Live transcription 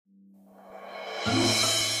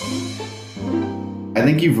I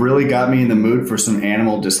think you've really got me in the mood for some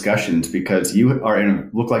animal discussions because you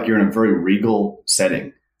look like you're in a very regal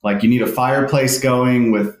setting. Like you need a fireplace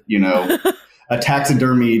going with, a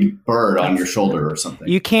taxidermied bird on your shoulder or something.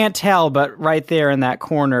 You can't tell, but right there in that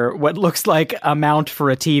corner, what looks like a mount for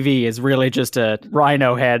a TV is really just a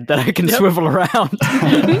rhino head that I can swivel around.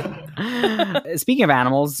 Speaking of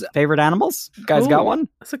animals, favorite animals? You guys got one?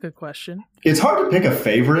 That's a good question. It's hard to pick a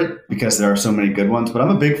favorite because there are so many good ones, but I'm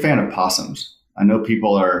a big fan of possums. I know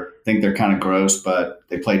people think they're kind of gross, but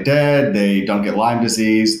they play dead. They don't get Lyme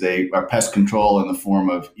disease. They are pest control in the form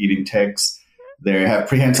of eating ticks. They have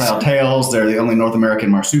prehensile tails. They're the only North American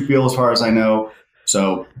marsupial as far as I know.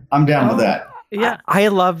 So I'm down with that. Yeah. I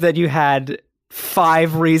love that you had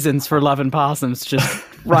 5 reasons for loving possums just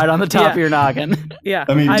right on the top of your noggin. Yeah.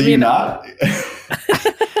 I mean, do you not?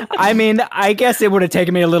 I mean, I guess it would have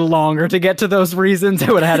taken me a little longer to get to those reasons.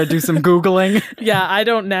 I would have had to do some Googling. Yeah, I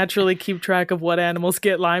don't naturally keep track of what animals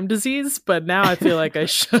get Lyme disease, but now I feel like I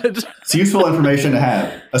should. It's useful information to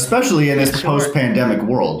have, especially in this post-pandemic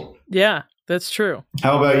world. Yeah, that's true.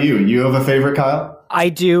 How about you? You have a favorite, Kyle? I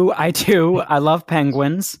do. I love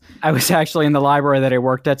penguins. I was actually in the library that I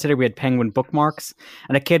worked at today. We had penguin bookmarks,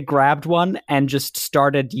 and a kid grabbed one and just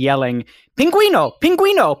started yelling, "Pinguino,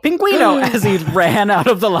 pinguino, pinguino," as he ran out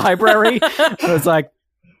of the library. I was like,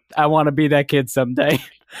 I want to be that kid someday.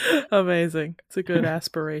 Amazing. It's a good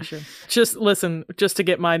aspiration. Just to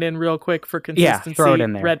get mine in real quick for consistency. Yeah, throw it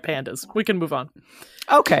in there. Red pandas. We can move on.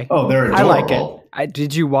 Okay. Oh, they're adorable. I like it.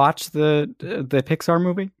 Did you watch the Pixar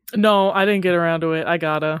movie? No, I didn't get around to it. I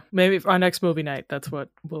gotta. Maybe for our next movie night, that's what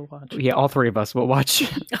we'll watch. Yeah, all 3 of us will watch.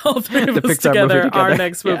 All 3 of the us Pixar together, movie together. our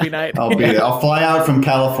next movie night. I'll be there. I'll fly out from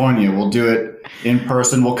California. We'll do it in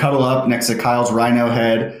person. We'll cuddle up next to Kyle's rhino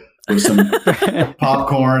head with some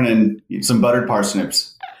popcorn and some buttered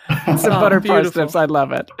parsnips. Some buttered parsnips. I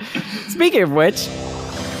love it. Speaking of which...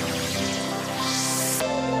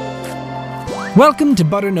 Welcome to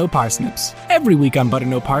Butter No Parsnips. Every week on Butter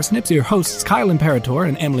No Parsnips, your hosts Kyle Imperator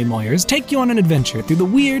and Emily Moyers take you on an adventure through the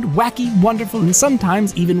weird, wacky, wonderful, and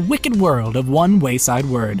sometimes even wicked world of one wayside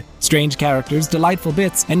word. Strange characters, delightful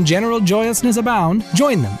bits, and general joyousness abound.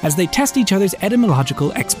 Join them as they test each other's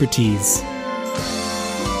etymological expertise.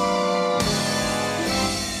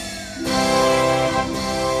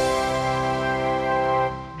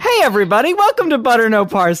 Hey everybody, welcome to Butter No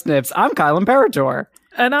Parsnips. I'm Kyle Imperator.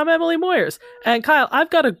 And I'm Emily Moyers. And Kyle, I've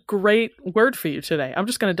got a great word for you today. I'm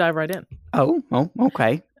just going to dive right in. Oh,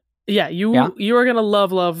 okay. Yeah, you are going to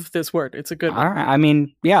love this word. It's a good one. All right. I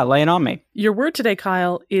mean, yeah, lay it on me. Your word today,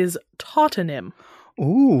 Kyle, is tautonym.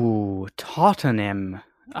 Ooh, tautonym.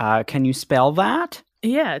 Can you spell that?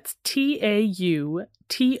 Yeah, it's Tautonym.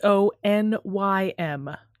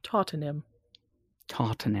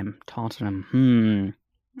 Tautonym. Tautonym.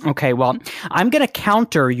 Okay, well, I'm going to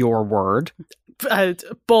counter your word.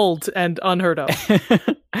 Bold and unheard of.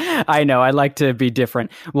 I know, I like to be different.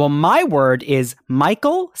 Well, my word is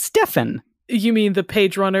Michael Stephan. You mean the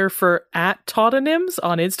page runner for @Tautonyms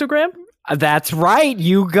on Instagram? That's right,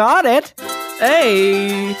 you got it.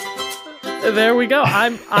 Hey, there we go.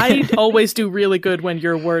 I always do really good when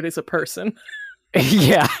your word is a person.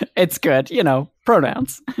 Yeah, it's good.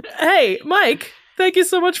 Pronouns. Hey, Mike. Thank you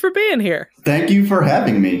so much for being here. Thank you for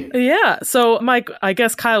having me. Yeah. So, Mike, I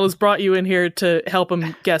guess Kyle has brought you in here to help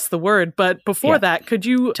him guess the word. But before that, could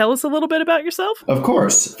you tell us a little bit about yourself? Of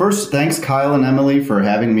course. First, thanks, Kyle and Emily, for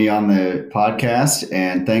having me on the podcast.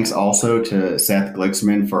 And thanks also to Seth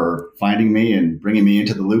Glicksman for finding me and bringing me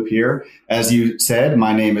into the loop here. As you said,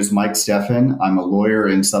 my name is Mike Stephan. I'm a lawyer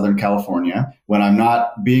in Southern California. When I'm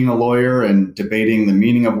not being a lawyer and debating the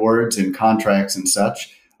meaning of words and contracts and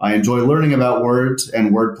such, I enjoy learning about words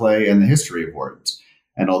and wordplay and the history of words.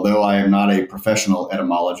 And although I am not a professional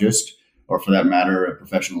etymologist, or for that matter, a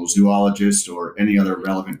professional zoologist or any other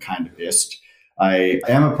relevant kind of ist, I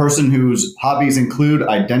am a person whose hobbies include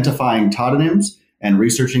identifying tautonyms and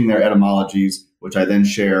researching their etymologies, which I then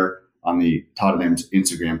share on the Tautonyms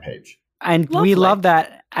Instagram page. And Lovely. We love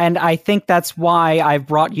that. And I think that's why I've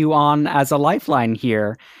brought you on as a lifeline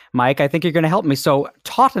here, Mike. I think you're going to help me. So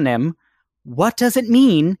tautonym, what does it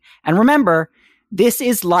mean? And remember, this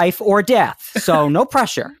is life or death, so no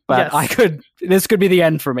pressure. But Yes. This could be the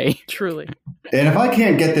end for me. Truly. And if I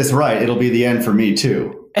can't get this right, it'll be the end for me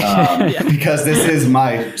too. Because this is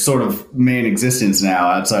my sort of main existence now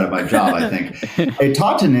outside of my job, I think. A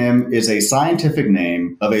tautonym is a scientific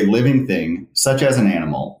name of a living thing, such as an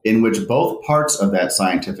animal, in which both parts of that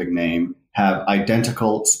scientific name have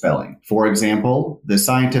identical spelling. For example, the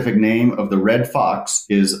scientific name of the red fox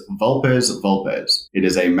is Vulpes vulpes. It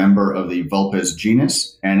is a member of the Vulpes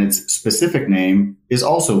genus, and its specific name is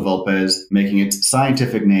also Vulpes, making its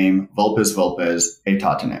scientific name Vulpes vulpes a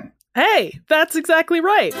tautonym. Hey, that's exactly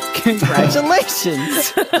right.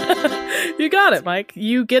 Congratulations. You got it, Mike.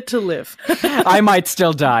 You get to live. I might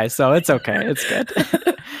still die, so it's okay. It's good.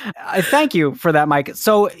 Thank you for that, Mike.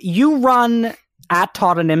 So you run at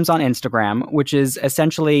Tautonyms on Instagram, which is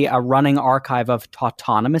essentially a running archive of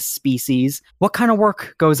tautonomous species. What kind of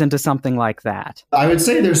work goes into something like that? I would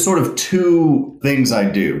say there's sort of two things I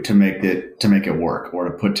do to make it work, or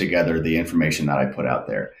to put together the information that I put out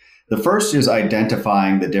there. The first is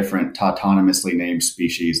identifying the different tautonymously named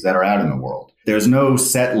species that are out in the world. There's no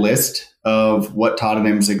set list of what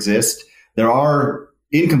tautonyms exist. There are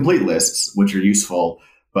incomplete lists, which are useful,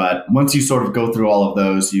 but once you sort of go through all of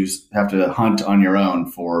those, you have to hunt on your own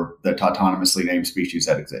for the tautonymously named species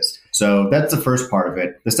that exist. So that's the first part of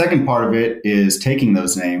it. The second part of it is taking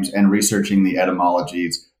those names and researching the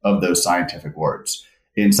etymologies of those scientific words.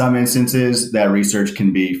 In some instances, that research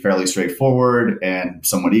can be fairly straightforward and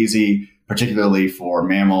somewhat easy, particularly for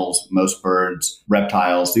mammals, most birds,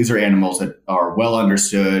 reptiles. These are animals that are well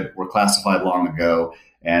understood, were classified long ago,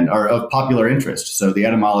 and are of popular interest. So the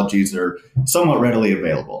etymologies are somewhat readily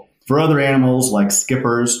available. For other animals like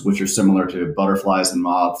skippers, which are similar to butterflies and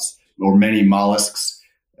moths, or many mollusks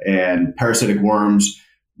and parasitic worms,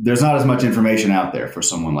 there's not as much information out there for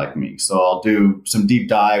someone like me. So I'll do some deep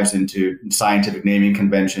dives into scientific naming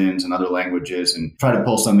conventions and other languages and try to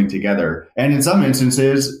pull something together. And in some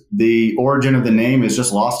instances, the origin of the name is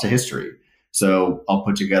just lost to history. So I'll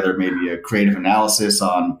put together maybe a creative analysis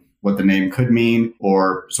on what the name could mean,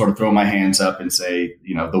 or sort of throw my hands up and say,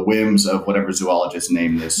 the whims of whatever zoologist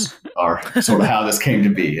named this are sort of how this came to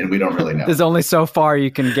be, and we don't really know. There's only so far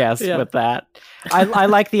you can guess with that. I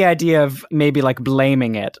like the idea of maybe like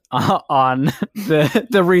blaming it on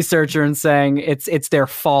the researcher and saying it's their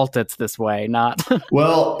fault it's this way, not...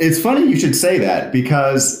 Well, it's funny you should say that,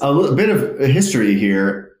 because a little bit of history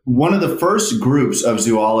here. One of the first groups of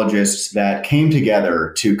zoologists that came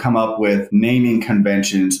together to come up with naming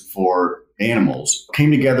conventions for animals came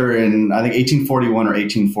together in, I think, 1841 or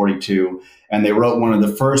 1842, and they wrote one of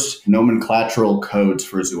the first nomenclatural codes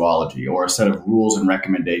for zoology, or a set of rules and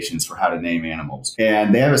recommendations for how to name animals.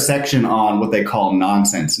 And they have a section on what they call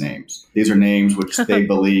nonsense names. These are names which they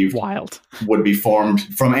believe would be formed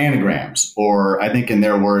from anagrams, or I think in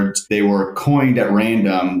their words, they were coined at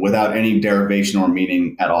random without any derivation or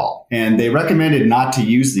meaning at all. And they recommended not to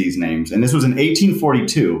use these names. And this was in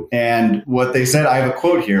 1842. And what they said, I have a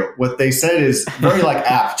quote here, what they said is very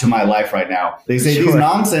apt to my life right now. They say these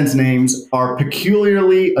nonsense names are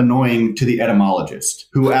peculiarly annoying to the etymologist,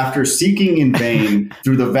 who, after seeking in vain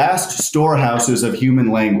through the vast storehouses of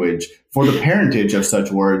human language for the parentage of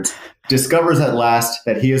such words, discovers at last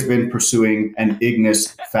that he has been pursuing an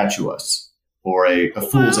ignis fatuus, or a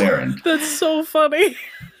fool's errand. That's so funny.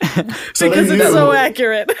 Because it's so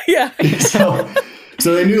accurate. Yeah.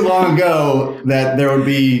 So they knew long ago that there would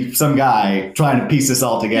be some guy trying to piece this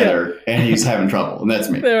all together, and he's having trouble, and that's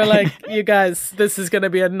me. They were like, you guys, this is going to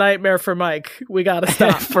be a nightmare for Mike. We got to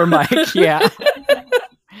stop. For Mike, yeah.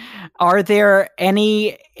 Are there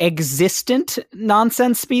any existent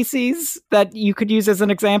nonsense species that you could use as an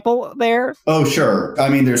example there? Oh, sure. I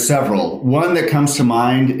mean, there's several. One that comes to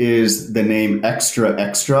mind is the name extra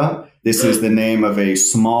extra. This is the name of a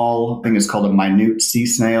small, I think it's called a minute sea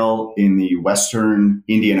snail in the western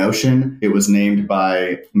Indian Ocean. It was named by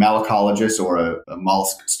a malacologist, or a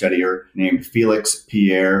mollusk studier, named Felix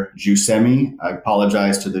Pierre Giusemi. I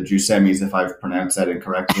apologize to the Giusemis if I've pronounced that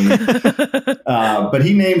incorrectly. But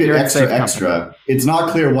he named it extra extra. It's not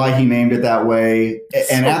clear why he named it that way.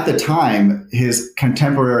 And at the time, his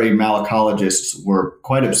contemporary malacologists were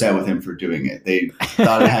quite upset with him for doing it. They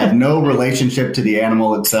thought it had no relationship to the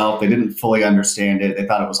animal itself. They didn't fully understand it. They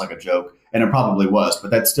thought it was like a joke, and it probably was, but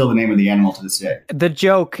that's still the name of the animal to this day. The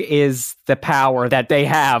joke is the power that they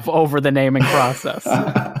have over the naming process.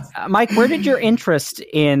 Mike, where did your interest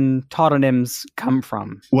in tautonyms come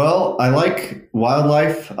from? Well, I like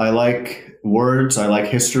wildlife, I like words, I like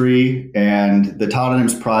history, and the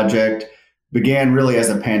Tautonyms project began really as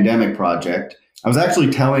a pandemic project. I was actually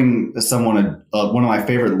telling someone one of my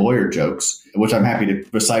favorite lawyer jokes, which I'm happy to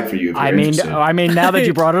recite for you. If you're interested. I mean, now that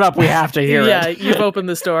you brought it up, we have to hear it. Yeah, you've opened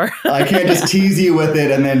this door. I can't just tease you with it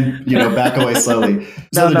and then back away slowly.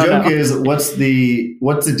 So the joke is, what's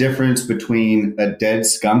the difference between a dead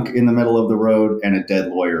skunk in the middle of the road and a dead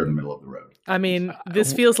lawyer in the middle of the road? I mean,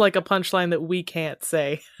 this feels like a punchline that we can't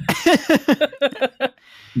say.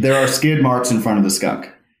 There are skid marks in front of the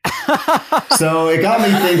skunk. So it got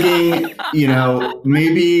me thinking,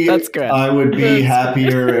 maybe That's good. I would be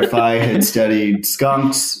happier if I had studied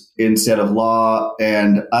skunks instead of law.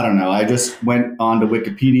 And I don't know, I just went onto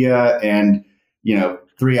Wikipedia and,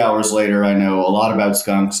 3 hours later, I know a lot about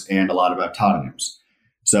skunks and a lot about tautonyms.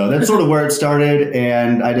 So that's sort of where it started.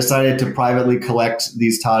 And I decided to privately collect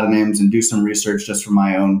these tautonyms and do some research just for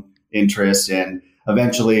my own interest. And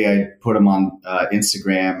eventually I put them on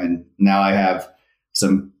Instagram. And now I have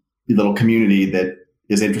some little community that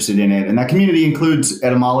is interested in it. And that community includes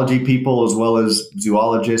etymology people as well as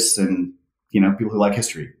zoologists and, people who like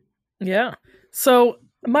history. Yeah. So,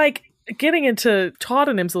 Mike, getting into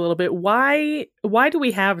tautonyms a little bit, why do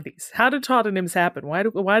we have these? How do tautonyms happen? Why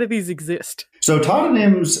do these exist? So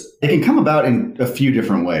tautonyms, they can come about in a few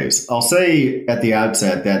different ways. I'll say at the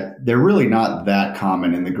outset that they're really not that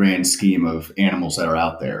common in the grand scheme of animals that are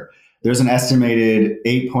out there. There's an estimated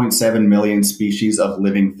 8.7 million species of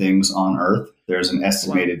living things on Earth. There's an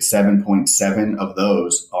estimated 7.7 of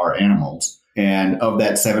those are animals. And of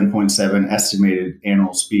that 7.7 estimated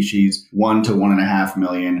animal species, 1 to 1.5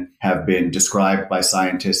 million have been described by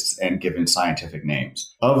scientists and given scientific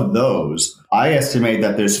names. Of those, I estimate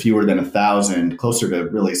that there's fewer than 1,000, closer to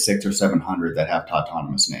really 600 or 700 that have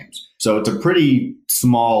tautonymous names. So it's a pretty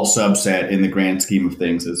small subset in the grand scheme of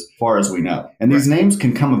things as far as we know. And these names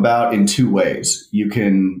can come about in two ways. You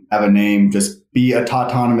can have a name just be a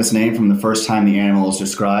tautonymous name from the first time the animal is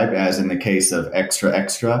described, as in the case of extra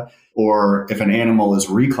extra. Or if an animal is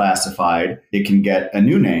reclassified, it can get a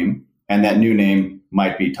new name, and that new name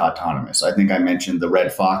might be tautonymous. I think I mentioned the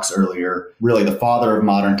red fox earlier. Really, the father of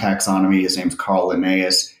modern taxonomy, his name's Carl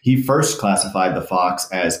Linnaeus. He first classified the fox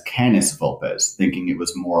as Canis vulpes, thinking it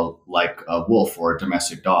was more like a wolf or a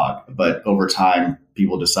domestic dog. But over time,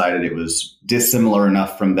 people decided it was dissimilar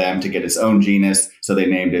enough from them to get its own genus, so they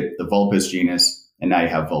named it the Vulpes genus. And now you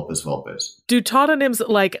have Vulpes vulpes. Do tautonyms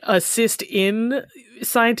assist in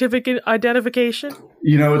scientific identification?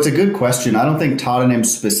 It's a good question. I don't think tautonyms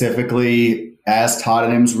specifically as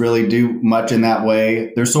tautonyms really do much in that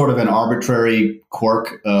way. They're sort of an arbitrary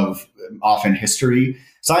quirk of often history.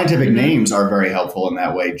 Scientific names are very helpful in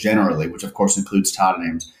that way generally, which of course includes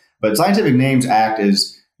tautonyms. But scientific names act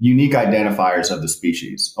as unique identifiers of the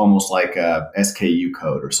species, almost like a SKU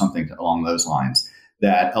code or something along those lines,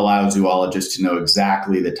 that allows zoologists to know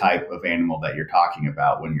exactly the type of animal that you're talking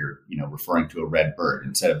about when you're, referring to a red bird.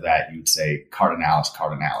 Instead of that, you'd say Cardinalis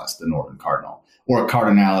cardinalis, the northern cardinal, or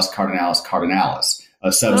Cardinalis cardinalis cardinalis,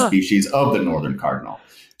 a subspecies of the northern cardinal.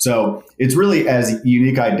 So it's really as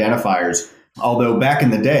unique identifiers. Although back in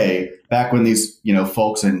the day, back when these,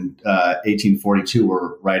 folks in 1842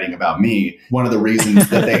 were writing about me, one of the reasons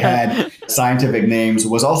that they had scientific names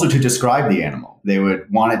was also to describe the animal. They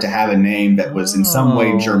would want it to have a name that was in some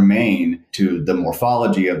way germane to the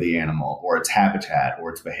morphology of the animal or its habitat or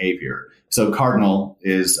its behavior. So cardinal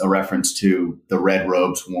is a reference to the red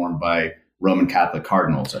robes worn by Roman Catholic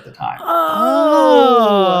cardinals at the time.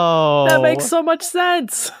 Oh, that makes so much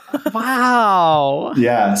sense. Wow.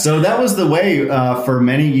 Yeah, so that was the way for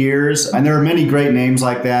many years. And there are many great names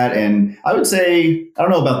like that. And I would say, I don't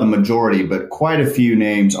know about the majority, but quite a few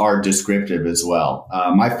names are descriptive as well.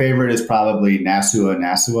 My favorite is probably Nasua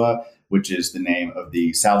nasua, which is the name of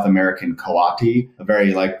the South American coati, a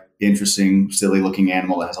very interesting, silly-looking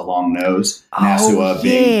animal that has a long nose. Nasua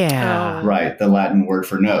being right, the Latin word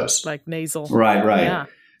for nose. Like nasal. Right. Yeah.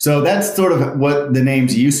 So that's sort of what the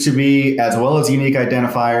names used to be, as well as unique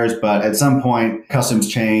identifiers. But at some point, customs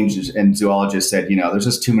changed, and zoologists said, there's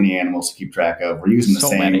just too many animals to keep track of. We're using the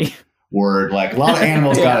same word. Like a lot of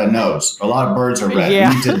animals got a nose. A lot of birds are red. You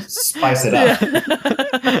need to spice it up.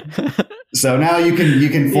 So now you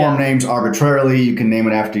can form names arbitrarily. You can name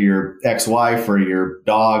it after your ex-wife or your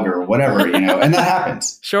dog or whatever, and that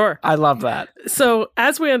happens. Sure. I love that. So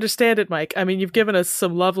as we understand it, Mike, I mean, you've given us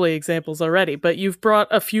some lovely examples already, but you've brought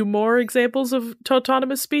a few more examples of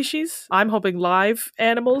tautonomous species. I'm hoping live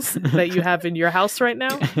animals that you have in your house right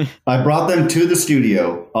now. I brought them to the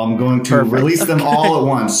studio. I'm going to release them all at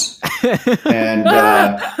once. And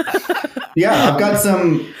I've got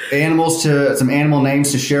some animal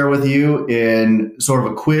names to share with you in sort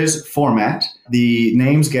of a quiz format. The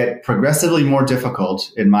names get progressively more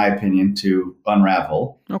difficult, in my opinion, to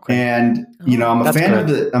unravel. Okay. And I'm a fan of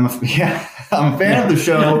the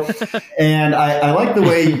show, and I like the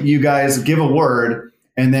way you guys give a word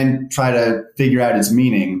and then try to figure out its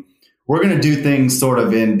meaning. We're going to do things sort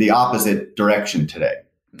of in the opposite direction today.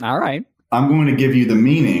 All right. I'm going to give you the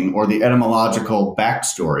meaning or the etymological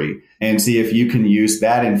backstory and see if you can use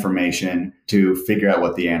that information to figure out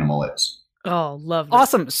what the animal is. Oh, love this.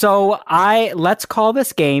 Awesome. So let's call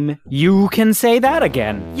this game You Can Say That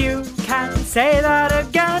Again. You can say that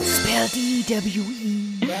again. Spelled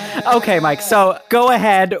E-W-E. Okay, Mike. So go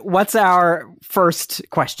ahead. What's our first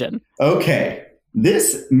question? Okay.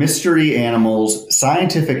 This mystery animal's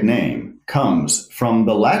scientific name comes from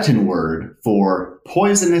the Latin word for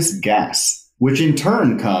poisonous gas, which in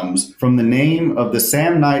turn comes from the name of the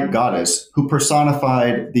Samnite goddess who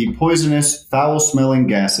personified the poisonous, foul-smelling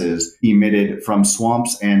gases emitted from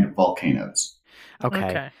swamps and volcanoes.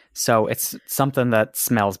 Okay. So it's something that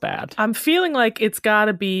smells bad. I'm feeling like it's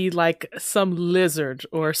gotta be like some lizard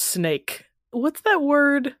or snake. What's that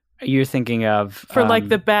word? You're thinking of... For like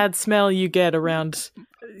the bad smell you get around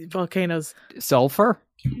volcanoes. Sulfur?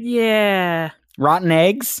 Yeah. Rotten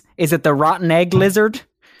eggs? Is it the rotten egg lizard?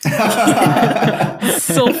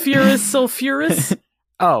 Sulfurous?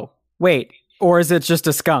 Oh, wait. Or is it just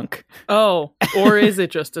a skunk? Oh, or is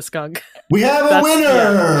it just a skunk? We have a winner!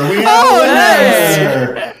 Yeah. We have a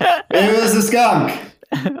winner! It was a skunk.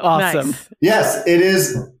 Awesome. Nice. Yes, it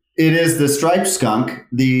is. It is the striped skunk.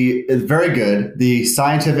 It's very good. The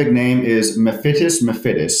scientific name is Mephitis,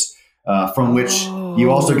 from which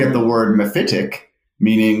you also get the word mephitic,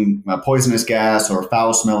 meaning poisonous gas or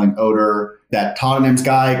foul-smelling odor. That Tautonym's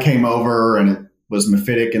guy came over and it was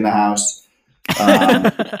mephitic in the house.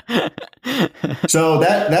 So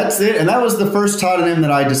that's it. And that was the first Tautonym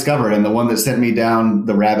that I discovered and the one that sent me down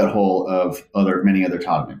the rabbit hole of many other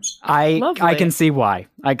Tautonyms. I can see why.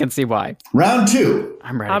 Round 2.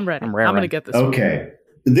 I'm ready. I'm going to get this one. Okay.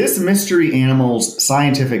 This mystery animal's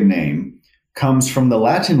scientific name comes from the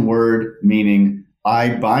Latin word meaning I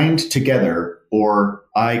bind together or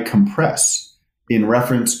I compress in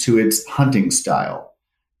reference to its hunting style.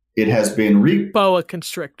 It has been boa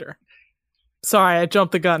constrictor. Sorry, I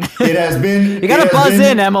jumped the gun. It has been... You gotta buzz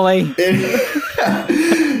in, Emily. It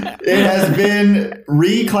has been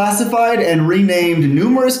reclassified and renamed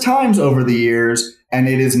numerous times over the years, and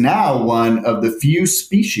it is now one of the few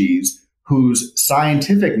species whose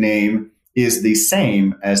scientific name is the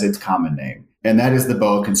same as its common name, and that is the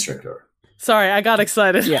boa constrictor. Sorry, I got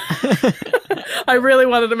excited. Yeah. I really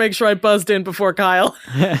wanted to make sure I buzzed in before Kyle.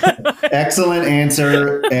 Excellent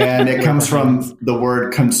answer, and it comes from the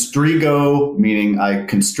word constrigo, meaning I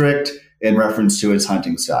constrict, in reference to its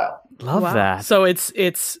hunting style. Love that. So it's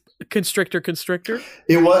constrictor.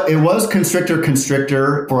 It was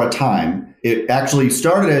constrictor for a time. It actually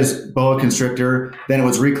started as boa constrictor, then it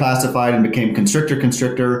was reclassified and became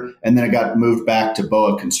constrictor, and then it got moved back to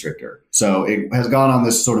boa constrictor. So it has gone on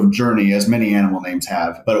this sort of journey, as many animal names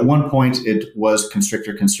have. But at one point, it was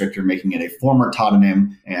constrictor, making it a former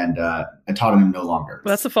tautonym and a tautonym no longer.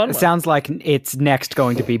 Well, that's a fun one. It sounds like it's next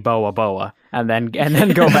going to be boa, and then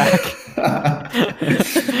go back.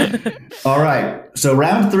 All right. So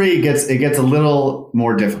round 3 gets a little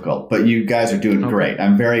more difficult, but you guys are doing great.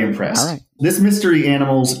 I'm very impressed. All right. This mystery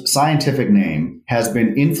animal's scientific name has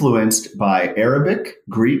been influenced by Arabic,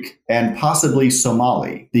 Greek, and possibly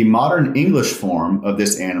Somali. The modern English form of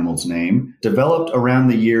this animal's name developed around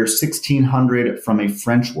the year 1600 from a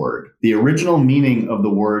French word. The original meaning of the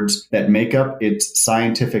words that make up its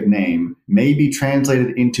scientific name may be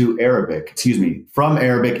translated from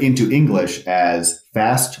Arabic into English as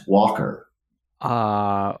fast walker.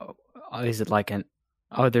 Is it like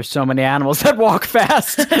there's so many animals that walk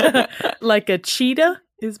fast. Like a cheetah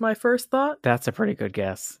is my first thought. That's a pretty good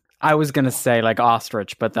guess. I was going to say like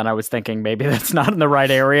ostrich, but then I was thinking maybe that's not in the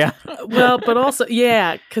right area. Well, but also,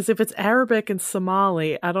 yeah, because if it's Arabic and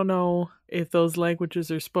Somali, I don't know if those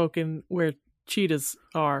languages are spoken where cheetahs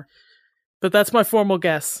are. But that's my formal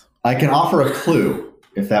guess. I can offer a clue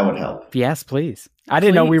if that would help. Yes, please. I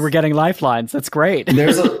didn't know we were getting lifelines. That's great.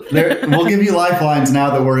 We'll give you lifelines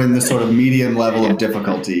now that we're in this sort of medium level of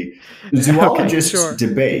difficulty. Zoologists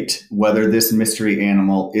debate whether this mystery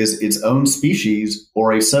animal is its own species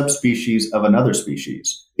or a subspecies of another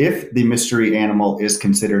species. If the mystery animal is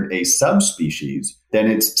considered a subspecies, then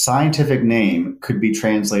its scientific name could be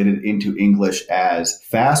translated into English as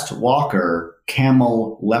fast walker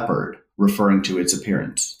camel leopard, referring to its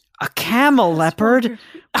appearance. A camel leopard?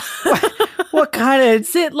 What kind of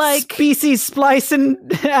species splicing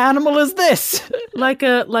animal is this? Like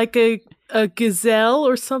a gazelle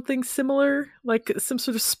or something similar? Like some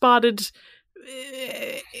sort of spotted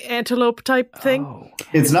antelope type thing? Oh.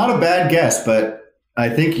 It's not a bad guess, but I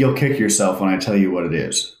think you'll kick yourself when I tell you what it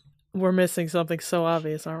is. We're missing something so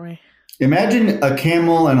obvious, aren't we? Imagine a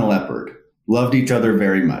camel and a leopard loved each other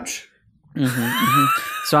very much. Mm-hmm, mm-hmm.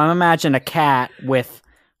 So I'm imagining a cat with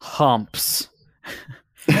humps.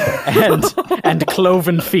 and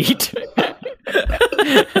cloven feet.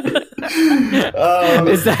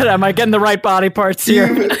 Is that, am I getting the right body parts here?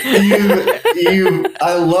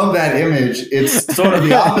 I love that image. It's sort of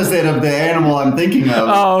the opposite of the animal I'm thinking of.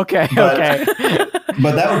 Oh, okay. Okay.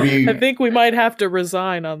 But that would be... I think we might have to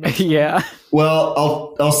resign on this. Yeah.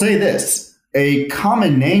 Well, I'll say this. A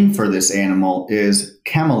common name for this animal is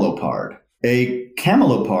camelopard. A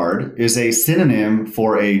camelopard is a synonym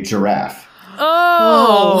for a giraffe.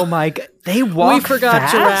 Oh my God. They walk We forgot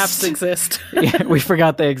fast? giraffes exist. Yeah, we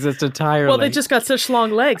forgot they exist entirely. Well, they just got such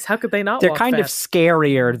long legs. How could they not They're walk kind fast? of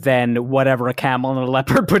scarier than whatever a camel and a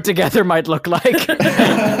leopard put together might look like.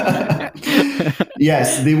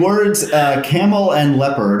 Yes, the words camel and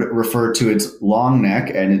leopard refer to its long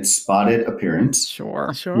neck and its spotted appearance.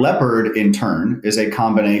 Sure. Leopard, in turn, is a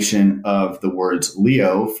combination of the words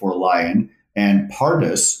Leo for lion and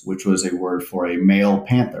pardus, which was a word for a male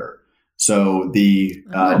panther. So the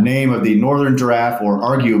name of the northern giraffe, or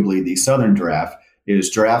arguably the southern giraffe,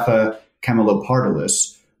 is Giraffa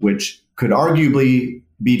camelopardalis, which could arguably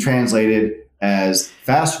be translated as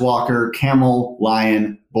fast walker, camel,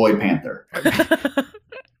 lion, boy panther.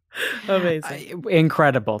 Amazing.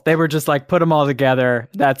 Incredible. They were just like, put them all together.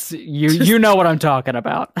 That's you know what I'm talking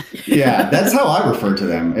about. Yeah, that's how I refer to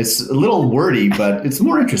them. It's a little wordy, but it's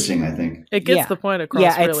more interesting, I think. It gets the point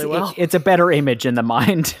across really well. It's a better image in the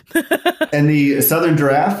mind. And the southern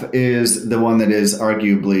giraffe is the one that is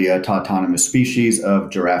arguably a tautonomous species of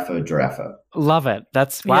Giraffa. Love it.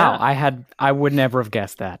 That's wow. Yeah. I would never have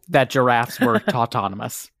guessed that giraffes were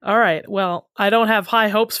tautonomous. All right. Well, I don't have high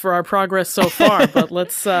hopes for our progress so far, but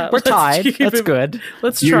let's we're tied. That's good.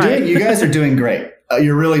 Let's try. You guys are doing great.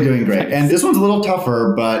 You're really doing great. Thanks. And this one's a little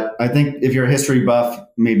tougher, but I think if you're a history buff,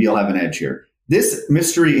 maybe you'll have an edge here. This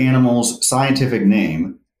mystery animal's scientific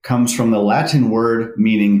name comes from the Latin word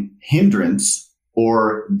meaning hindrance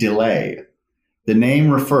or delay. The name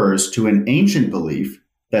refers to an ancient belief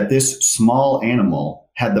that this small animal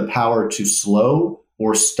had the power to slow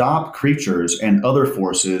or stop creatures and other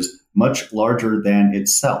forces much larger than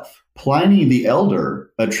itself. Pliny the Elder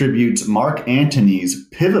attributes Mark Antony's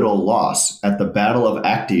pivotal loss at the Battle of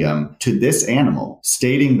Actium to this animal,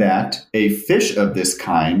 stating that a fish of this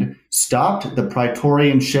kind stopped the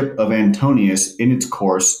Praetorian ship of Antonius in its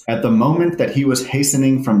course at the moment that he was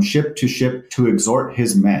hastening from ship to exhort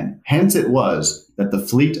his men. Hence it was that the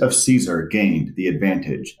fleet of Caesar gained the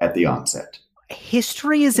advantage at the onset.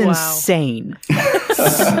 History is insane.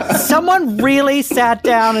 Someone really sat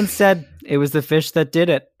down and said, it was the fish that did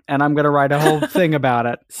it. And I'm going to write a whole thing about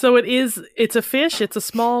it. So it's a fish? It's a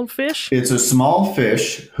small fish? It's a small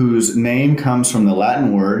fish whose name comes from the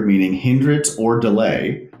Latin word meaning hindrance or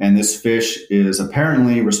delay. And this fish is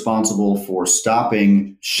apparently responsible for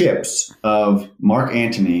stopping ships of Mark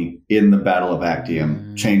Antony in the Battle of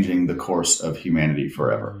Actium, changing the course of humanity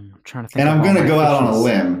forever. I'm trying to think. And I'm going to go out on a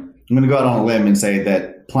limb. I'm going to go out on a limb and say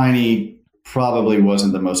that Pliny probably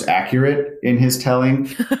wasn't the most accurate in his telling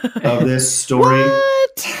of this story. What?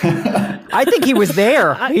 I think he was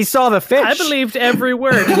there. He saw the fish. I believed every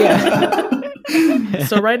word. Yeah.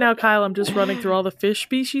 So right now, Kyle, I'm just running through all the fish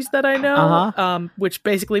species that I know, which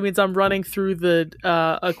basically means I'm running through the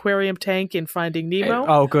aquarium tank in Finding Nemo.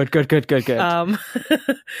 Oh, good.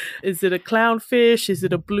 Is it a clownfish? Is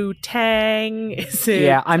it a blue tang? Is it?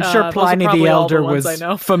 Yeah, I'm sure Pliny the Elder was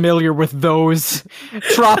familiar with those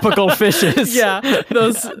tropical fishes. Yeah,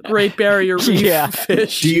 those Great Barrier Reef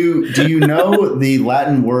fish. Do you know the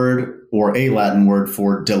Latin word or a Latin word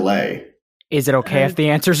for delay? Is it okay if the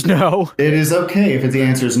answer's no? It is okay if the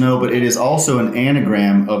answer is no, but it is also an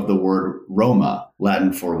anagram of the word Roma,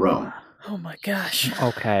 Latin for Rome. Oh my gosh.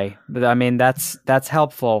 Okay. But I mean, that's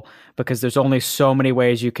helpful because there's only so many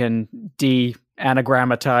ways you can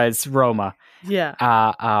de-anagrammatize Roma. Yeah.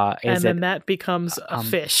 And then that becomes a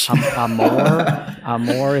fish.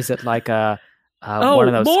 Amor, is it like one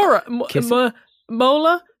of those?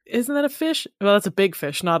 Mola? Isn't that a fish? Well, that's a big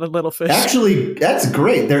fish, not a little fish. Actually, that's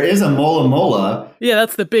great. There is a mola. Yeah,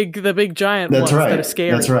 that's the big giant ones that are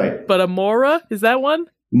scary. That's right. But a mora, is that one?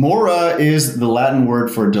 Mora is the Latin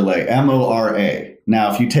word for delay, M-O-R-A.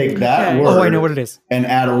 Now, if you take that word I know what it is. And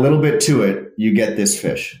add a little bit to it, you get this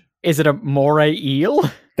fish. Is it a moray eel?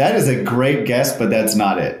 That is a great guess, but that's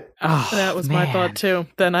not it. Oh, that was my thought too.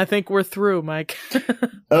 Then I think we're through, Mike.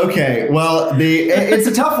 Okay, well, it's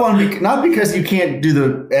a tough one, not because you can't do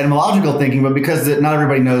the etymological thinking, but because not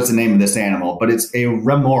everybody knows the name of this animal, but it's a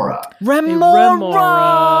remora. Remora!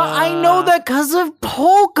 I know that because of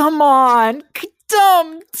Pokemon.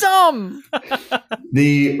 Dumb.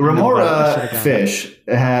 The I remora should've got fish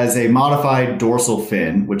has a modified dorsal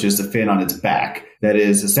fin, which is the fin on its back, that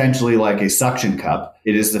is essentially like a suction cup.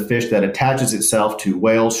 It is the fish that attaches itself to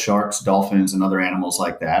whales, sharks, dolphins, and other animals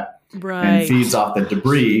like that, Right. and feeds off the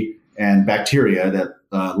debris and bacteria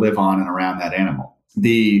that live on and around that animal.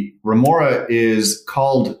 The remora is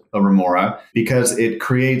called a remora because it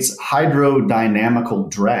creates hydrodynamical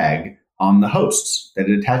drag on the hosts that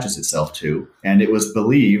it attaches itself to. And it was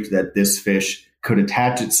believed that this fish could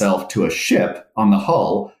attach itself to a ship on the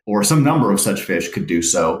hull, or some number of such fish could do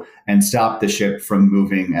so, and stop the ship from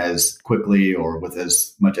moving as quickly or with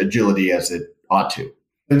as much agility as it ought to.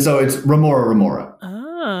 And so it's remora.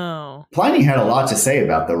 Oh. Pliny had a lot to say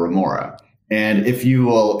about the remora. And if you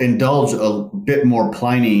will indulge a bit more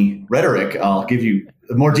Pliny rhetoric, I'll give you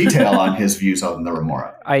more detail on his views on the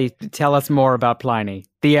remora. Tell us more about Pliny,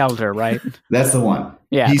 the elder, right? That's the one.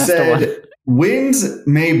 Yeah, He that's the said, winds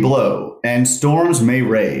may blow and storms may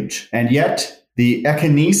rage, and yet the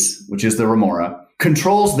echinus, which is the remora,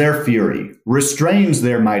 controls their fury, restrains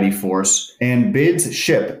their mighty force, and bids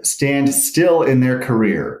ship stand still in their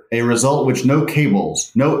career, a result which no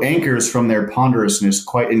cables, no anchors from their ponderousness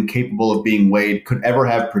quite incapable of being weighed could ever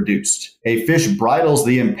have produced. A fish bridles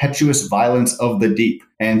the impetuous violence of the deep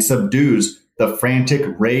and subdues the frantic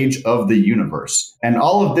rage of the universe. And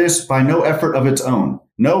all of this by no effort of its own,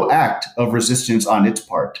 no act of resistance on its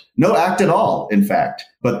part, no act at all, in fact,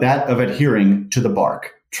 but that of adhering to the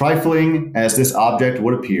bark. Trifling as this object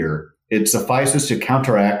would appear, it suffices to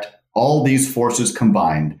counteract all these forces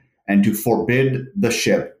combined and to forbid the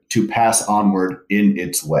ship to pass onward in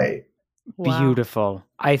its way. Wow. Beautiful.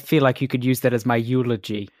 I feel like you could use that as my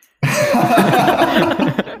eulogy.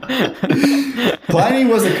 Pliny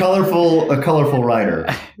was a colorful writer.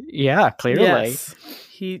 Yeah, clearly. Yes.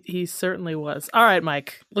 He certainly was. All right,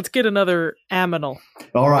 Mike. Let's get another aminal.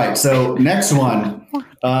 All right, so next one,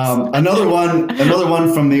 another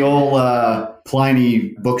one from the old Pliny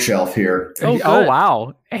bookshelf here. Oh, good. Oh,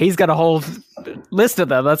 wow. He's got a whole list of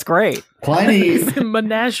them. That's great. Pliny,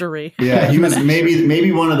 Menagerie. yeah, he was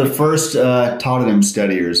maybe one of the first Tautonym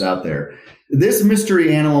studiers out there. This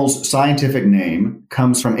mystery animal's scientific name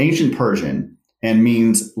comes from ancient Persian and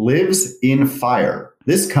means lives in fire.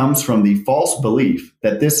 This comes from the false belief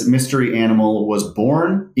that this mystery animal was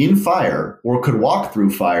born in fire or could walk through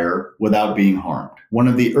fire without being harmed. One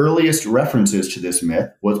of the earliest references to this myth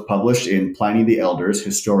was published in Pliny the Elder's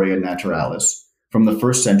Historia Naturalis from the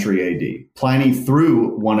 1st century AD. Pliny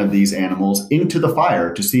threw one of these animals into the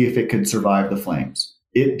fire to see if it could survive the flames.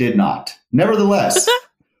 It did not. Nevertheless,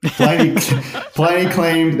 Pliny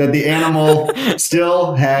claimed that the animal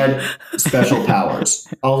still had special powers.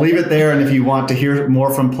 I'll leave it there, and if you want to hear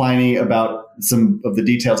more from Pliny about some of the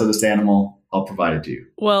details of this animal, I'll provide it to you.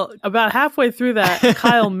 Well, about halfway through that,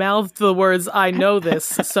 Kyle mouthed the words, "I know this,"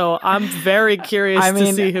 so I'm very curious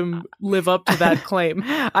to see him live up to that claim.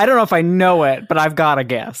 I don't know if I know it, but I've got a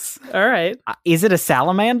guess. All right. Is it a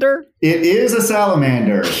salamander? It is a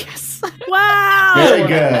salamander. Yes. Wow! Very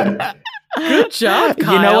good. Good job,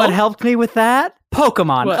 Kyle. You know what helped me with that?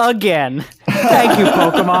 Pokemon. What? Again. Thank you,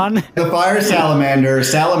 Pokemon. The fire salamander,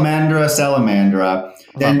 salamandra.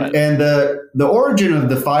 And the origin of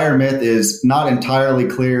the fire myth is not entirely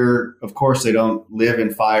clear. Of course, they don't live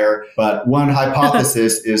in fire. But one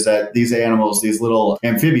hypothesis is that these animals, these little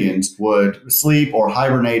amphibians, would sleep or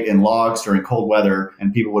hibernate in logs during cold weather.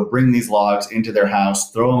 And people would bring these logs into their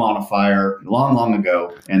house, throw them on a fire long, long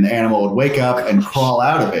ago. And the animal would wake up and crawl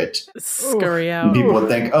out of it. Scurry And out. people would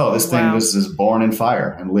think, oh, this thing Wow. is born in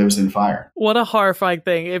fire and lives in fire. What a horrifying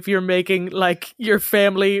thing if you're making, like, your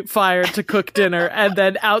family fire to cook dinner and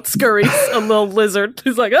then out scurries a little lizard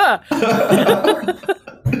who's like, ah!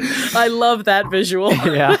 I love that visual.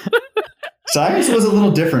 Yeah. Science was a little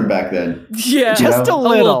different back then. Yeah. Just a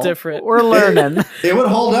little different. We're learning. It would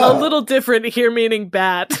hold A up. little different here meaning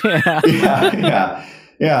bat. Yeah.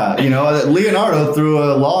 You know, Leonardo threw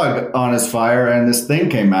a log on his fire and this thing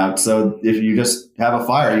came out. So if you just have a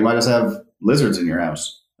fire, you might just have lizards in your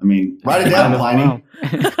house. I mean, write it down, Pliny.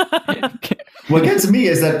 What gets me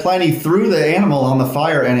is that Pliny threw the animal on the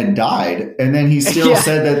fire and it died. And then he still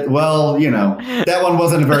said that, well, you know, that one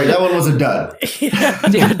was a dud.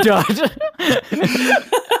 Yeah, dud.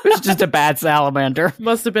 It was just a bad salamander.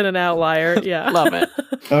 Must have been an outlier. Yeah. Love it.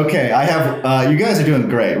 Okay, I have, you guys are doing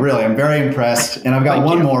great. Really, I'm very impressed. And I've got Thank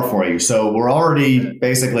one you. more for you. So we're already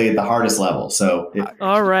basically at the hardest level. So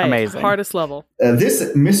All right. Amazing. Hardest level.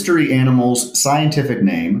 this mystery animal's scientific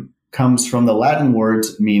name comes from the Latin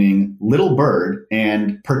words meaning little bird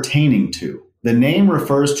and pertaining to. The name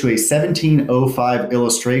refers to a 1705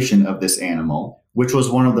 illustration of this animal which was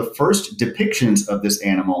one of the first depictions of this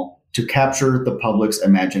animal to capture the public's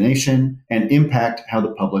imagination and impact how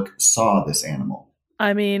the public saw this animal?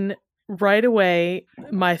 I mean, right away,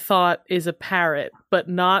 my thought is a parrot, but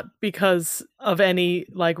not because of any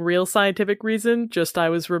like real scientific reason. Just I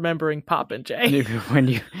was remembering Popinjay.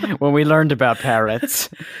 When we learned about parrots,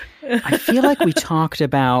 I feel like we talked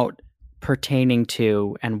about pertaining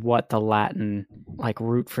to and what the Latin like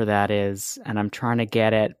root for that is, and I'm trying to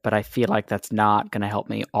get it, but I feel like that's not going to help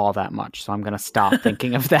me all that much, so I'm going to stop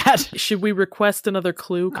thinking of that. Should we request another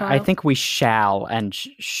clue, Kyle? I think we shall and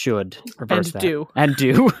should reverse and that. And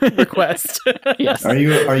do request. Yes. Are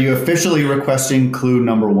you officially requesting clue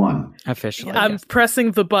number 1? Officially, I'm yes.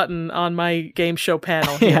 pressing the button on my game show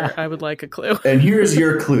panel here. Yeah. I would like a clue. And here's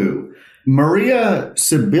your clue. Maria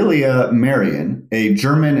Sibylla Merian, a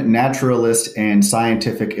German naturalist and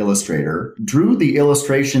scientific illustrator, drew the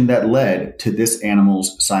illustration that led to this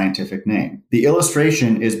animal's scientific name. The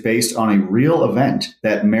illustration is based on a real event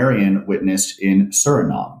that Merian witnessed in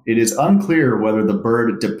Suriname. It is unclear whether the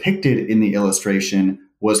bird depicted in the illustration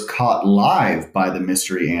was caught live by the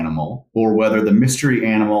mystery animal or whether the mystery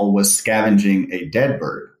animal was scavenging a dead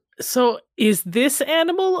bird. So is this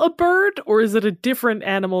animal a bird, or is it a different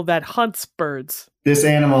animal that hunts birds? This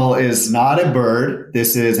animal is not a bird.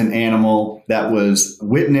 This is an animal that was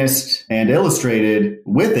witnessed and illustrated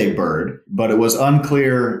with a bird, but it was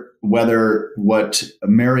unclear whether what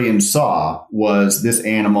Marion saw was this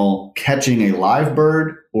animal catching a live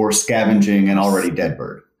bird or scavenging an already dead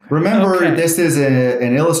bird. Remember, This is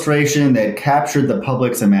an illustration that captured the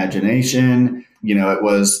public's imagination. You know, it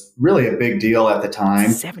was really a big deal at the time.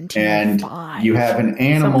 And you have an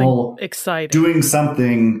animal doing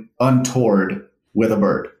something untoward with a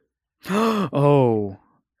bird. Oh.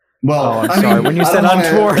 Well, I'm sorry. When you said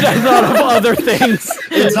untoward, I thought of other things.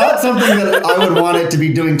 It's not something that I would want it to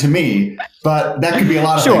be doing to me, but that could be a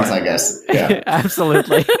lot of things, I guess. Yeah.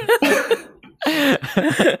 Absolutely.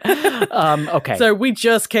 Okay. So we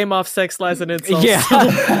just came off sex, lies, and insults. Yeah.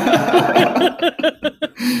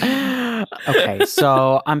 Okay,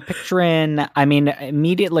 so I'm picturing,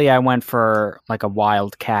 immediately I went for like a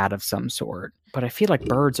wild cat of some sort, but I feel like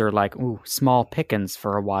birds are like, small pickings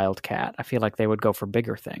for a wild cat. I feel like they would go for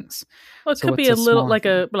bigger things. Well, it could be a little like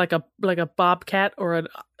a bobcat or an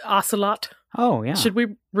ocelot. Oh, yeah. Should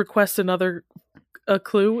we request another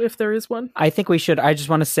clue if there is one? I think we should. I just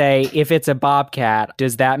want to say, if it's a bobcat,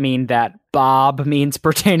 does that mean that Bob means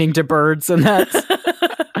pertaining to birds, and that's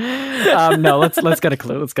no, let's get a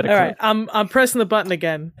clue. Let's get a clue. All right, I'm pressing the button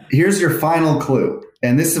again. Here's your final clue,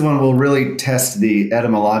 and this one will really test the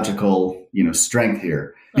etymological, strength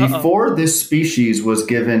here. Before this species was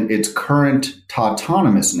given its current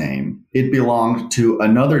tautonymous name, it belonged to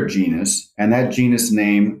another genus, and that genus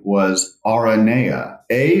name was Aranea.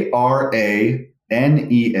 Aranea.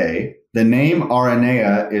 The name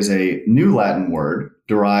Aranea is a new Latin word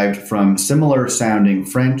derived from similar sounding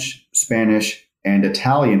French, Spanish, and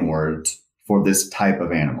Italian words for this type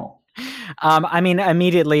of animal.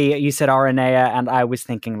 Immediately you said Aranea, and I was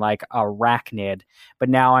thinking like arachnid, but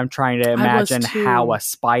now I'm trying to imagine how a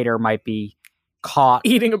spider might be caught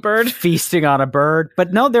eating a bird, feasting on a bird.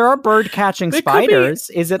 But no, there are bird catching spiders.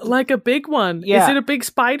 Is it like a big one? Yeah. Is it a big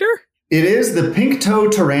spider? It is the pink-toe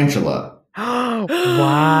tarantula. Wow.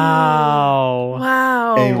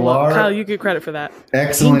 Wow. Kyle, you get credit for that.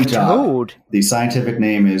 Excellent Pink job. Toad. The scientific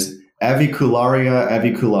name is Avicularia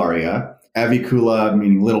avicularia. Avicula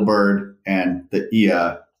meaning little bird, and the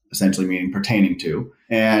ia essentially meaning pertaining to.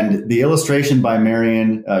 And the illustration by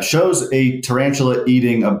Marion shows a tarantula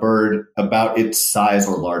eating a bird about its size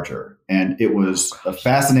or larger. And it was a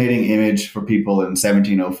fascinating image for people in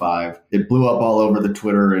 1705. It blew up all over the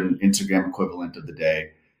Twitter and Instagram equivalent of the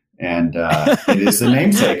day. And it is the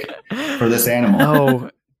namesake for this animal. Oh,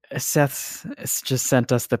 Seth just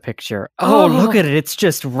sent us the picture. Oh, look at it. It's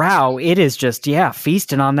just It is just,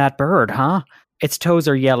 feasting on that bird, huh? Its toes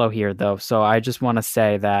are yellow here, though. So I just want to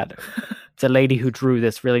say that the lady who drew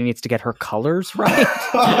this really needs to get her colors right.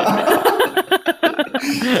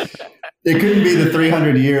 It couldn't be the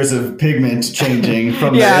 300 years of pigment changing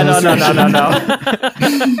from the illustration.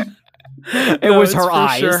 No. It was her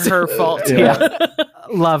eyes. Sure her fault. Yeah.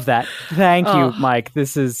 Love that. Thank you, Mike.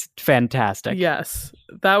 This is fantastic. Yes,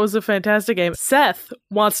 that was a fantastic game. Seth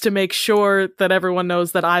wants to make sure that everyone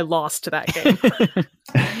knows that I lost that game.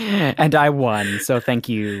 And I won, so thank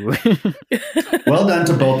you. Well done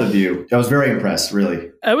to both of you. I was very impressed,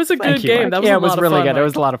 really. It was a good game. Mike. That was it was really fun, good. Mike. It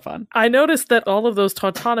was a lot of fun. I noticed that all of those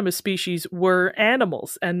tautonomous species were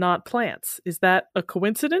animals and not plants. Is that a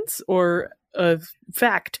coincidence, or a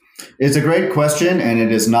fact? It's a great question, and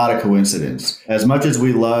it is not a coincidence. As much as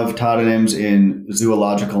we love tautonyms in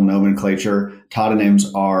zoological nomenclature, tautonyms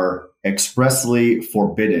are expressly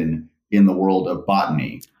forbidden in the world of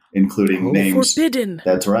botany, including names. Forbidden.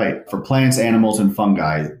 That's right. For plants, animals, and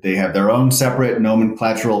fungi, they have their own separate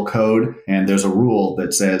nomenclatural code, and there's a rule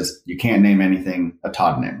that says you can't name anything a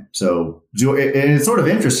tautonym. So it's sort of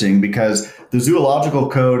interesting because the zoological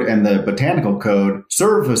code and the botanical code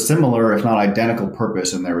serve a similar, if not identical,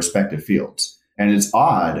 purpose in their respective fields. And it's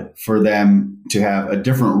odd for them to have a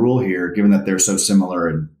different rule here, given that they're so similar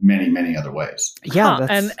in many, many other ways.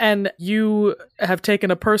 Yeah, and you have taken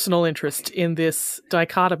a personal interest in this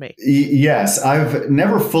dichotomy. Yes, I've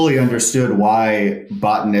never fully understood why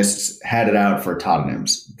botanists had it out for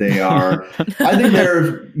tautonyms. They are, I think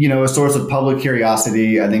they're, a source of public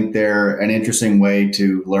curiosity. I think they're an interesting way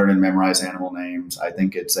to learn and memorize animal names. I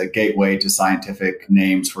think it's a gateway to scientific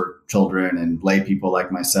names for children and lay people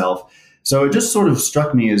like myself. So it just sort of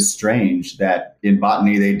struck me as strange that in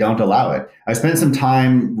botany, they don't allow it. I spent some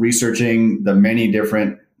time researching the many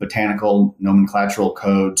different botanical nomenclatural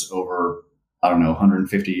codes over,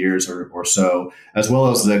 150 years or so, as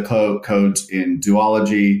well as the codes in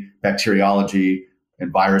zoology, bacteriology,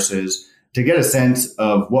 and viruses, to get a sense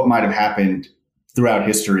of what might have happened throughout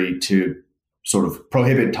history to sort of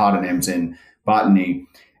prohibit tautonyms in botany.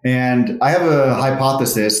 And I have a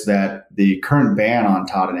hypothesis that the current ban on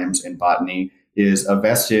tautonyms in botany is a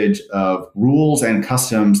vestige of rules and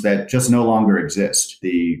customs that just no longer exist.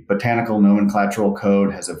 The botanical nomenclatural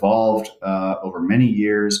code has evolved over many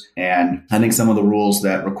years, and I think some of the rules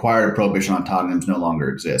that required a prohibition on tautonyms no longer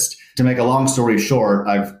exist. To make a long story short,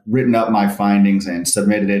 I've written up my findings and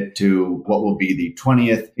submitted it to what will be the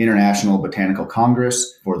 20th International Botanical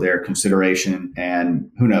Congress for their consideration. And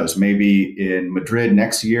who knows, maybe in Madrid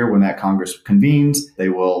next year when that Congress convenes, they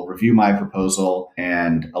will review my proposal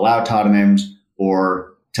and allow tautonyms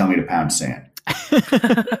or tell me to pound sand.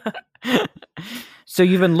 So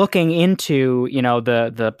you've been looking into,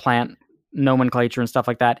 the plant nomenclature and stuff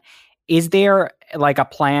like that. Is there like a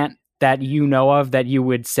plant that you know of that you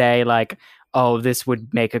would say like, oh, this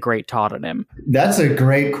would make a great tautonym? That's a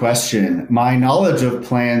great question. My knowledge of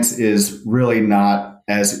plants is really not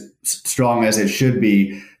as strong as it should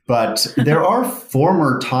be, but there are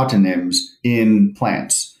former tautonyms in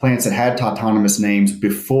plants that had tautonymous names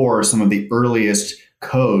before some of the earliest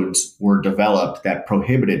codes were developed that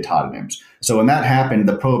prohibited tautonyms. So when that happened,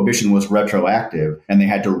 the prohibition was retroactive and they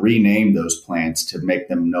had to rename those plants to make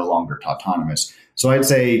them no longer tautonymous. So I'd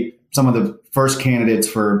say some of the first candidates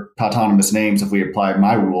for tautonymous names, if we applied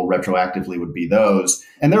my rule retroactively, would be those.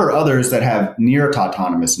 And there are others that have near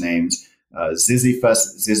tautonymous names.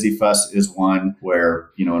 Ziziphus is one where,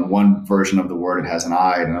 in one version of the word it has an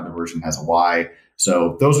I and another version has a Y.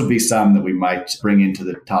 So those would be some that we might bring into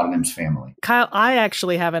the tautonyms family. Kyle, I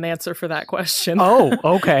actually have an answer for that question. Oh,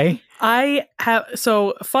 okay.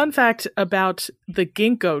 Fun fact about the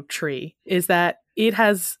ginkgo tree is that it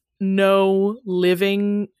has no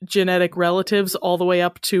living genetic relatives all the way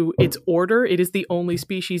up to its order. It is the only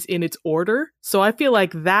species in its order. So I feel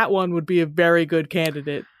like that one would be a very good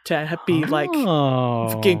candidate to be like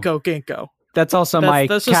ginkgo. That's also my catchphrase.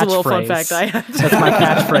 That's just a little fun fact I had. That's my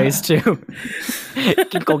catchphrase too.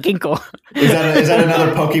 Ginkgo. Is that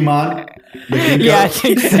another Pokemon? Yeah, I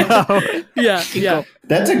think so. Yeah.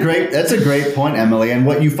 That's a great point, Emily. And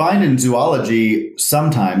what you find in zoology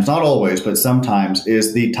sometimes, not always, but sometimes,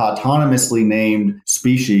 is the tautonymously named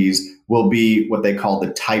species will be what they call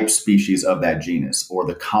the type species of that genus or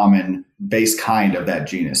the common base kind of that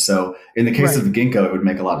genus. So in the case of the ginkgo, it would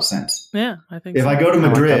make a lot of sense. Yeah, I think if I go to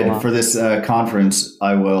Madrid for this conference,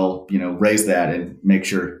 I will, raise that and make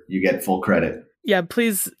sure you get full credit. Yeah,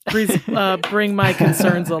 please bring my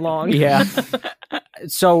concerns along. Yeah.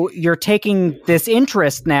 So you're taking this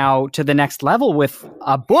interest now to the next level with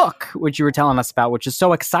a book, which you were telling us about, which is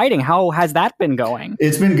so exciting. How has that been going?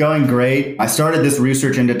 It's been going great. I started this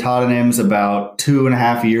research into tautonyms about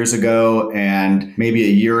 2.5 years ago, and maybe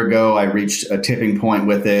a year ago, I reached a tipping point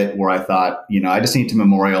with it where I thought, I just need to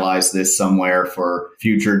memorialize this somewhere for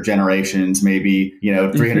future generations. Maybe,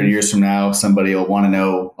 300 years from now, somebody will want to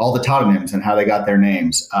know all the tautonyms and how they got their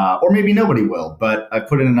names, or maybe nobody will. But I've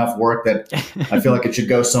put in enough work that I feel like it should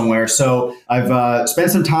go somewhere. So I've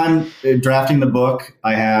spent some time drafting the book.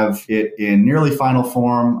 I have it in nearly final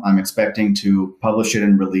form. I'm expecting to publish it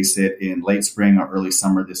and release it in late spring or early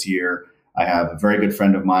summer this year. I have a very good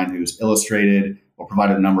friend of mine who's illustrated or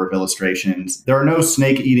provided a number of illustrations. There are no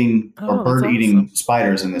snake-eating or bird-eating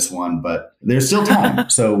spiders in this one, but there's still time.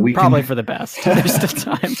 So we probably for the best. There's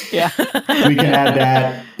still time. Yeah. We can add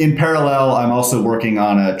that. In parallel, I'm also working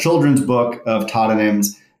on a children's book of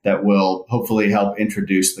tautonyms that will hopefully help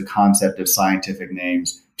introduce the concept of scientific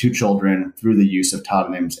names to children through the use of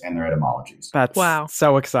tautonyms and their etymologies. That's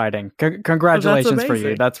so exciting. Congratulations for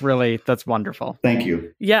you. That's wonderful. Thank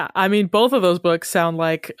you. Yeah, I mean, both of those books sound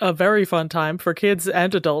like a very fun time for kids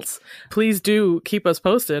and adults. Please do keep us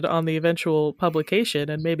posted on the eventual publication,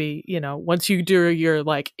 and maybe, once you do your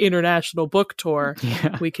international book tour,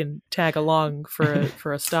 we can tag along for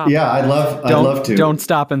a stop. Yeah, I'd love to. Don't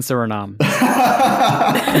stop in Suriname.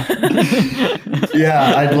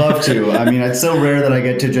 Yeah, I'd love to. I mean, it's so rare that I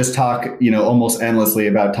get to just talk, almost endlessly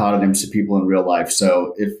about tautonyms to people in real life.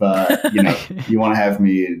 So if, you want to have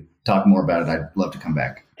me talk more about it, I'd love to come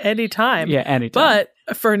back. Anytime. Yeah, anytime. But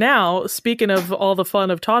for now, speaking of all the fun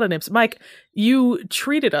of tautonyms, Mike, you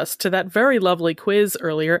treated us to that very lovely quiz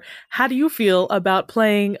earlier. How do you feel about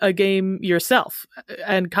playing a game yourself?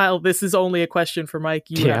 And Kyle, this is only a question for Mike.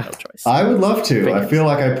 You have no choice. I would love to. I feel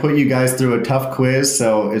like I put you guys through a tough quiz,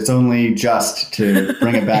 so it's only just to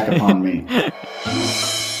bring it back upon me.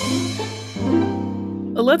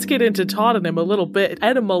 Let's get into tautonym a little bit.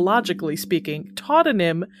 Etymologically speaking,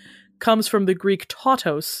 tautonym comes from the Greek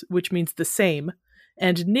tautos, which means the same,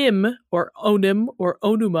 and nym, or onym, or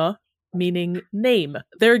onuma, meaning name.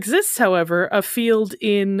 There exists, however, a field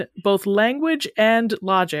in both language and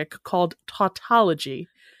logic called tautology.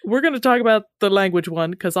 We're going to talk about the language one,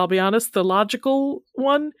 because I'll be honest, the logical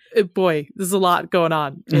one, there's a lot going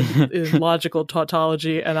on in logical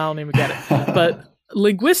tautology, and I don't even get it. But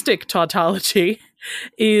linguistic tautology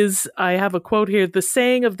is, I have a quote here, the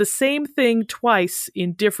saying of the same thing twice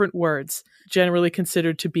in different words, generally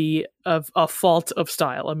considered to be of a fault of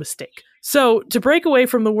style, a mistake. So, to break away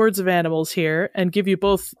from the words of animals here and give you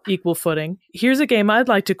both equal footing, here's a game I'd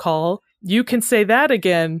like to call You Can Say That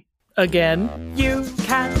Again. You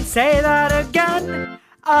can say that again.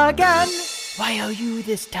 Why are you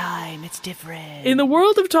this time? It's different. In the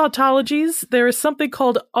world of tautologies, there is something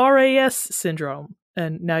called RAS syndrome.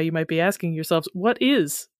 And now you might be asking yourselves, what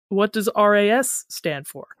does RAS stand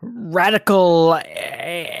for? Radical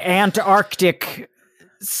Antarctic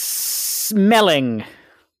smelling.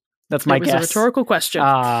 That's my guess. It was a rhetorical question.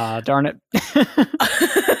 Darn it.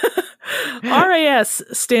 RAS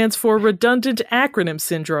stands for redundant acronym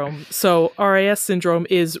syndrome. So RAS syndrome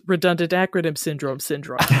is redundant acronym syndrome.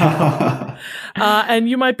 And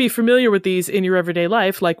you might be familiar with these in your everyday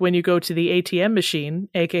life, like when you go to the ATM machine,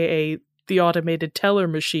 aka the automated teller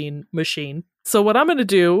machine. So what I'm going to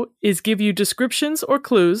do is give you descriptions or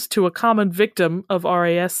clues to a common victim of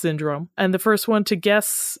RAS syndrome, and the first one to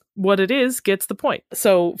guess what it is gets the point.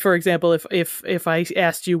 So, for example, if I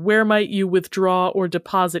asked you, where might you withdraw or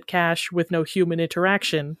deposit cash with no human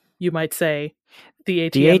interaction, you might say,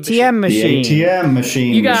 the ATM machine. The ATM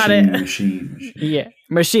machine. You got it. Machine. Yeah.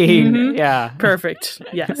 Machine. Mm-hmm. Yeah. Perfect.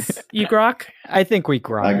 Yes. You grok? I think we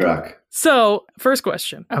grok. I grok. So, first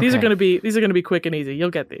question. Okay. These are going to be quick and easy.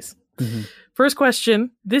 You'll get these. Mm-hmm. First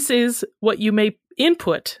question. This is what you may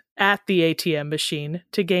input at the ATM machine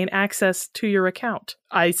to gain access to your account.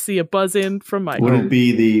 I see a buzz in from Mike. Would it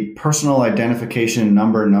be the personal identification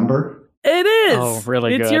number? It is. Oh,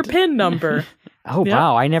 really It's good. your PIN number. Oh, Yep.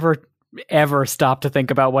 wow. I never ever stopped to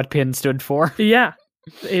think about what PIN stood for. Yeah.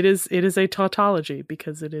 It is a tautology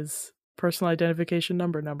because it is personal identification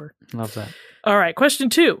number. Love that. All right, question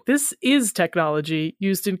 2. This is technology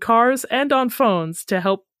used in cars and on phones to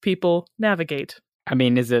help people navigate. I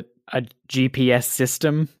mean, is it a GPS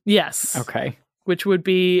system? Yes. Okay. Which would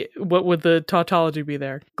be, what would the tautology be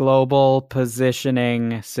there? Global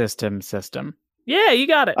positioning system. Yeah, you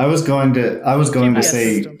got it. I was going to GPS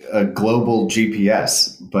say system. a global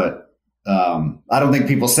GPS, but I don't think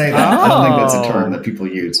people say that. I don't think that's a term that people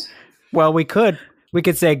use. Well, we could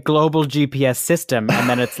say global GPS system, and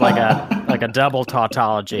then it's like a double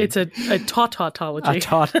tautology. It's a tautology. A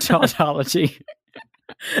tautology.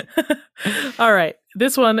 All right.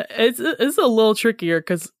 This one is a little trickier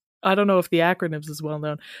because I don't know if the acronyms is well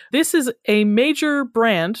known. This is a major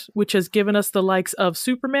brand which has given us the likes of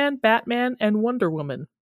Superman, Batman, and Wonder Woman.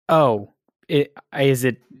 Oh, is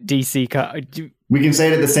it DC? We can say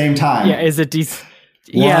it at the same time. Yeah, is it DC?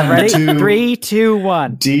 Yeah, ready? 3, 2,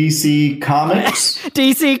 1. DC Comics.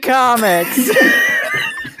 DC Comics.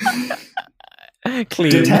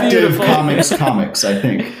 Clean. Detective Beautiful. Comics, I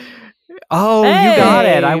think. Oh, Hey, you got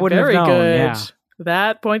it. I wouldn't very have known. good. Yeah.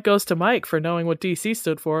 That point goes to Mike for knowing what DC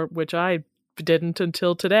stood for, which I didn't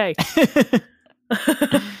until today.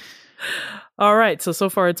 All right, so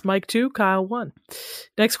far it's Mike 2, Kyle 1.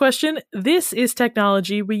 Next question. This is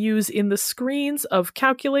technology we use in the screens of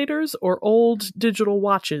calculators or old digital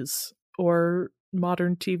watches or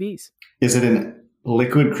modern TVs. Is it an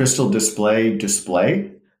liquid crystal display?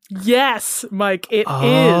 Yes, Mike, it is.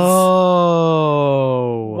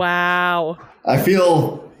 Oh. Wow. I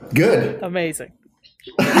feel good. Amazing.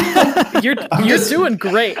 You're doing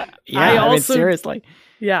great. Yeah, I mean, seriously.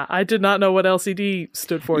 Yeah, I did not know what LCD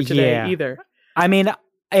stood for today either. I mean,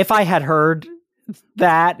 if I had heard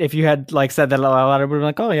that, if you had said that, I would have been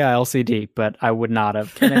like, oh yeah, LCD, but I would not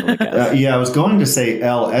have been able to guess. I was going to say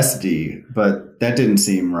LSD, but that didn't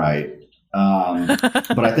seem right.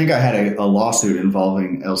 But I think I had a lawsuit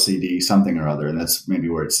involving LCD something or other, and that's maybe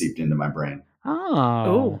where it seeped into my brain.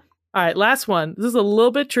 Oh. All right, last one. This is a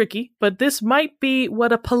little bit tricky, but this might be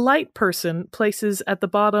what a polite person places at the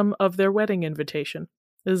bottom of their wedding invitation.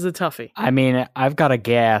 This is a toughie. I mean, I've got a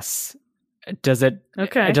guess. Does it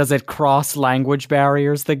cross language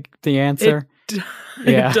barriers, the answer?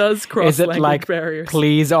 It does cross language barriers.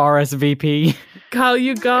 Please RSVP? Kyle,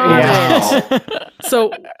 you got it.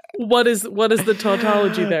 So what is the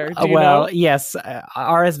tautology there? Do you know? Yes.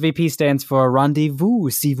 RSVP stands for rendezvous,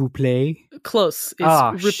 s'il vous plaît. Close.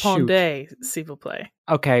 It's répondez, s'il vous plaît.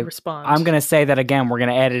 Okay. Respond. I'm going to say that again. We're going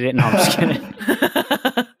to edit it. No, I'm just kidding.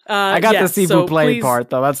 I got the s'il vous plaît part,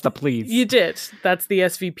 though. That's the please. You did. That's the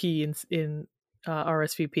SVP in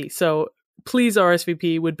RSVP. So please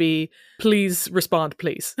RSVP would be please respond,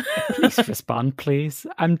 please. Please respond, please.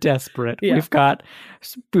 I'm desperate. Yeah.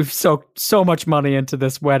 We've soaked so much money into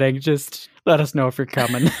this wedding. Just let us know if you're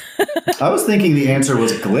coming. I was thinking the answer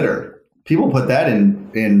was glitter. People put that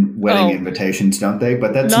in wedding invitations, don't they?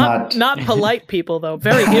 But that's not polite people, though.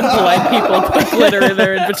 Very impolite people put glitter in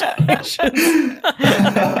their invitations.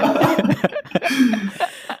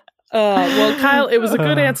 Well, Kyle, it was a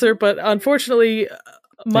good answer, but unfortunately,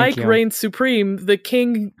 Mike reigns supreme, the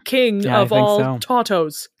king of all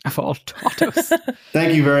tautos. Of all tautos.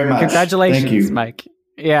 Thank you very much. Congratulations, Thank you. Mike.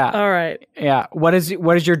 Yeah. All right. Yeah. What is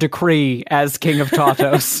your decree as king of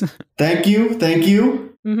tautos? Thank you.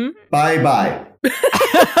 Mm-hmm. Bye.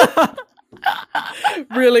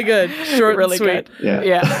 Really good. Short really and sweet. Good.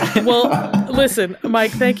 Yeah. Well, listen,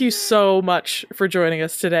 Mike, thank you so much for joining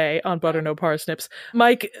us today on Butter No Parsnips.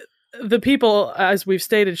 Mike, the people, as we've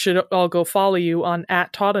stated, should all go follow you on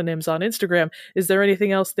 @Tautonyms on Instagram. Is there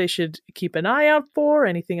anything else they should keep an eye out for?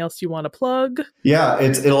 Anything else you want to plug? Yeah,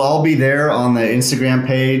 it'll all be there on the Instagram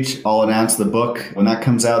page. I'll announce the book when that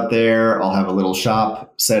comes out there. I'll have a little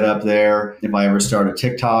shop set up there. If I ever start a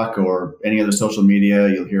TikTok or any other social media,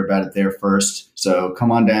 you'll hear about it there first. So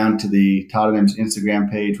come on down to the Tautonyms Instagram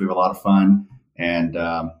page. We have a lot of fun, and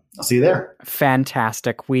I'll see you there.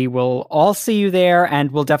 Fantastic. We will all see you there,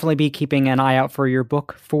 and we'll definitely be keeping an eye out for your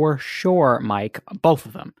book for sure, Mike. Both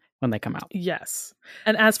of them when they come out. Yes.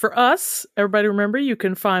 And as for us, everybody remember you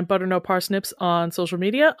can find Butter No Parsnips on social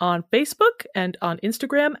media, on Facebook and on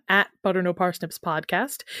Instagram @Butter No Parsnips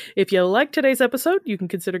Podcast. If you like today's episode, you can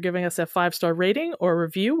consider giving us a 5-star rating or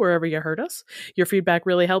review wherever you heard us. Your feedback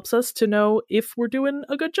really helps us to know if we're doing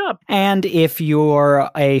a good job. And if you're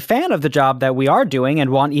a fan of the job that we are doing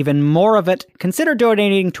and want even more of it, consider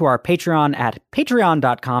donating to our Patreon at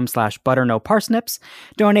patreon.com/butternoparsnips.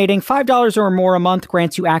 Donating $5 or more a month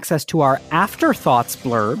grants you access to our Afterthoughts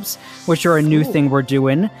blurbs, which are a new thing we're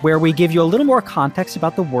doing, where we give you a little more context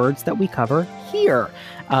about the words that we cover here.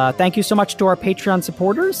 Thank you so much to our Patreon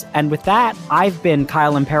supporters. And with that, I've been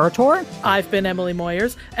Kyle Imperator. I've been Emily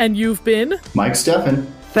Moyers. And you've been Mike Stephan.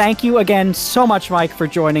 Thank you again so much, Mike, for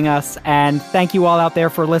joining us. And thank you all out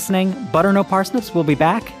there for listening. Butter No Parsnips will be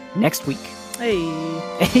back next week. Hey.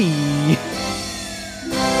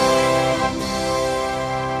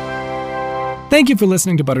 Thank you for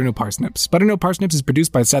listening to Butter No Parsnips. Butter No Parsnips is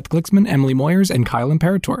produced by Seth Glicksman, Emily Moyers, and Kyle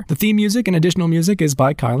Imperator. The theme music and additional music is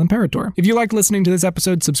by Kyle Imperator. If you liked listening to this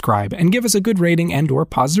episode, subscribe and give us a good rating and or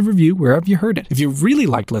positive review wherever you heard it. If you really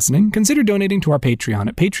liked listening, consider donating to our Patreon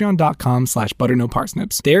at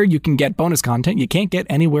patreon.com/butternoparsnips. There you can get bonus content you can't get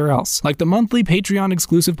anywhere else, like the monthly Patreon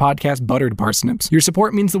exclusive podcast Buttered Parsnips. Your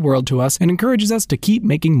support means the world to us and encourages us to keep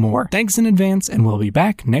making more. Thanks in advance, and we'll be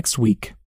back next week.